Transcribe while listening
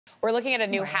We're looking at a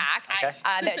new hack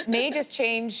that may just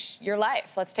change your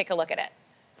life. Let's take a look at it.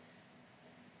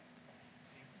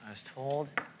 I was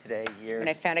told today, years. And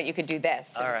I found out you could do this.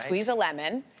 So All right. squeeze a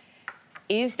lemon.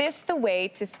 Is this the way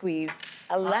to squeeze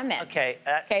a lemon? Okay.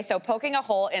 Okay, so poking a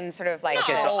hole in sort of like...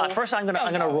 Okay, so first I'm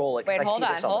gonna roll it. Wait, hold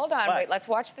on. Wait, let's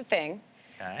watch the thing.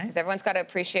 Okay. Because everyone's got to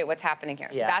appreciate what's happening here.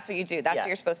 So that's what you do. That's what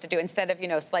you're supposed to do instead of,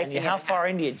 slicing it. How far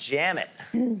in do you jam it?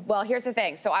 Well, here's the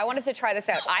thing. So I wanted to try this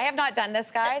out. I have not done this,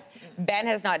 guys. Ben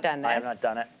has not done this. I have not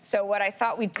done it. So what I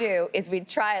thought we'd do is we'd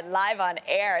try it live on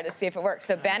air to see if it works.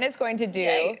 So Ben is going to do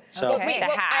wait, the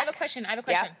hack. I have a question.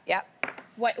 Yep.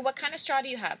 What kind of straw do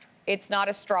you have? It's not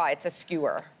a straw. It's a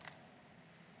skewer.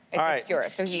 It's a skewer.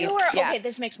 So skewer? Okay,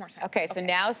 this makes more sense. Okay, so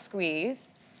now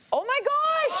squeeze. Oh my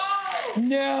gosh!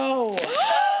 No!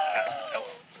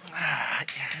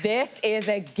 This is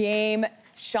a game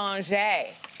changer.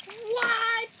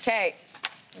 What? Okay.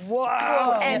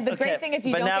 Whoa. And the great thing is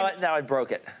you don't now I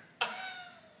broke it.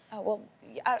 Oh, well,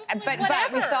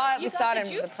 but we saw it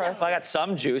in the process. Well, I got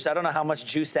some juice. I don't know how much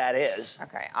juice that is.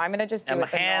 Okay, I'm gonna just do and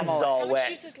it the my hands normal is all How wet. much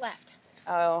juice is left?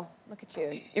 Oh, look at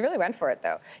you. You really went for it,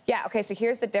 though. Yeah, okay, so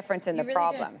here's the difference in the really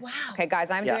problem. did. Wow. Okay,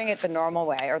 guys, I'm doing it the normal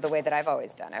way, or the way that I've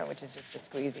always done it, which is just the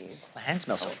squeezies. My hands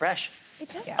smell so fresh. It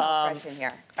does smell fresh in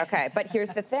here. Okay, but here's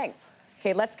the thing.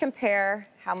 Okay, let's compare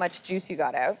how much juice you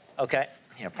got out. Okay,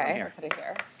 here, put it here. Put it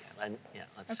here. Okay,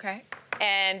 let's... Okay.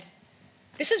 And...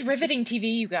 This is riveting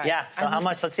TV, you guys. Yeah, so how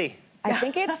much? Let's see. I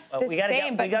think it's the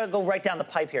same, but we gotta go right down the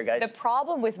pipe here, guys. the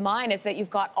problem with mine is that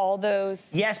you've got all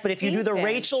those... Yes, but if you do the things.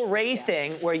 Rachel Ray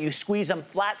thing where you squeeze them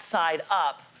flat side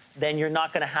up, then you're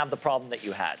not gonna have the problem that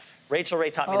you have. Rachel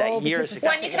Ray taught me that years ago.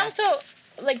 When you can also,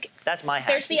 like... That's my hack.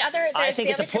 There's the other... I think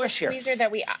it's a push here. Squeezer that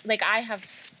we... Like, I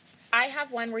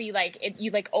have one where you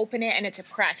open it and it's a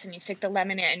press and you stick the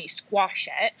lemon in and you squash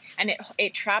it and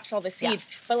it traps all the seeds.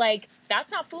 Yeah. But like that's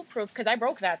not foolproof because I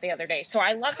broke that the other day. So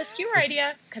I love the skewer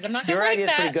idea because I'm not gonna break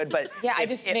that. Skewer idea is pretty good, but yeah,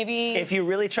 if you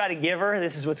really try to give her,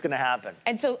 this is what's gonna happen.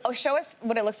 And so show us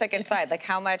what it looks like inside, like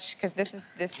how much, because this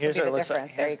could be the difference.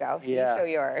 Like, there you go. So you show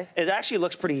yours. It actually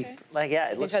looks pretty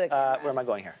it looks. Where am I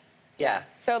going here? Yeah.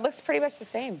 So it looks pretty much the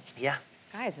same. Yeah.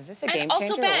 Guys, is this a game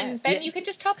changer? Also, Ben, you can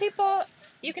just tell people.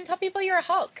 You can tell people you're a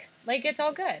Hulk. Like, it's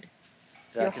all good.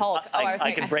 You're Hulk.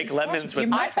 I can break lemons with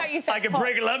my... I thought you said I can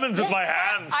break lemons with my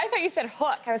hands. I thought you said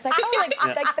hook. I was like,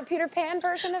 like the Peter Pan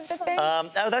version of the thing?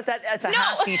 That's a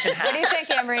half-decent hack. What do you think,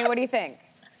 Anne-Marie? What do you think?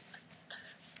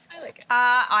 I like it.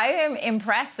 I am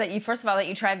impressed that first of all, that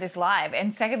you tried this live,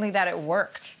 and secondly, that it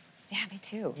worked. Yeah, me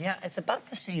too. Yeah, it's about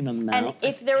the same amount. And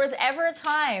if there was ever a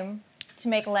time to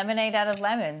make lemonade out of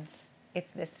lemons,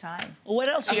 it's this time. What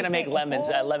else are you going to make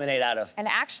lemonade out of? And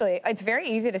actually, it's very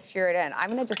easy to skewer it in. I'm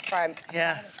going to just try. I'm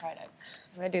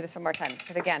going to do this one more time.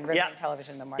 Because again, riveting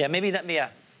television in the morning. Yeah, maybe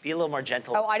be a little more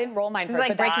gentle. Oh, I didn't roll mine first.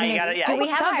 Like breaking news. Do we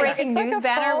have a breaking news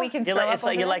banner we can throw up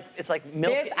over this? It's like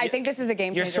milk. I think this is a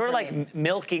game changer. You're sort of like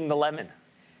milking the lemon.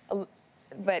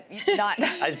 But not...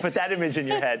 I just put that image in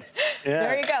your head. Yeah.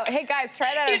 There you go. Hey, guys,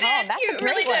 try that at home. That's a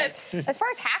great one. As far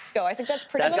as hacks go, I think that's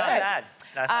pretty good. That's not bad.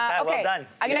 That's not bad. Well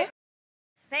done.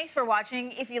 Thanks for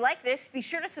watching. If you like this, be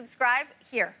sure to subscribe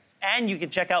here. And you can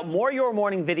check out more Your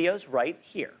Morning videos right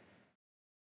here.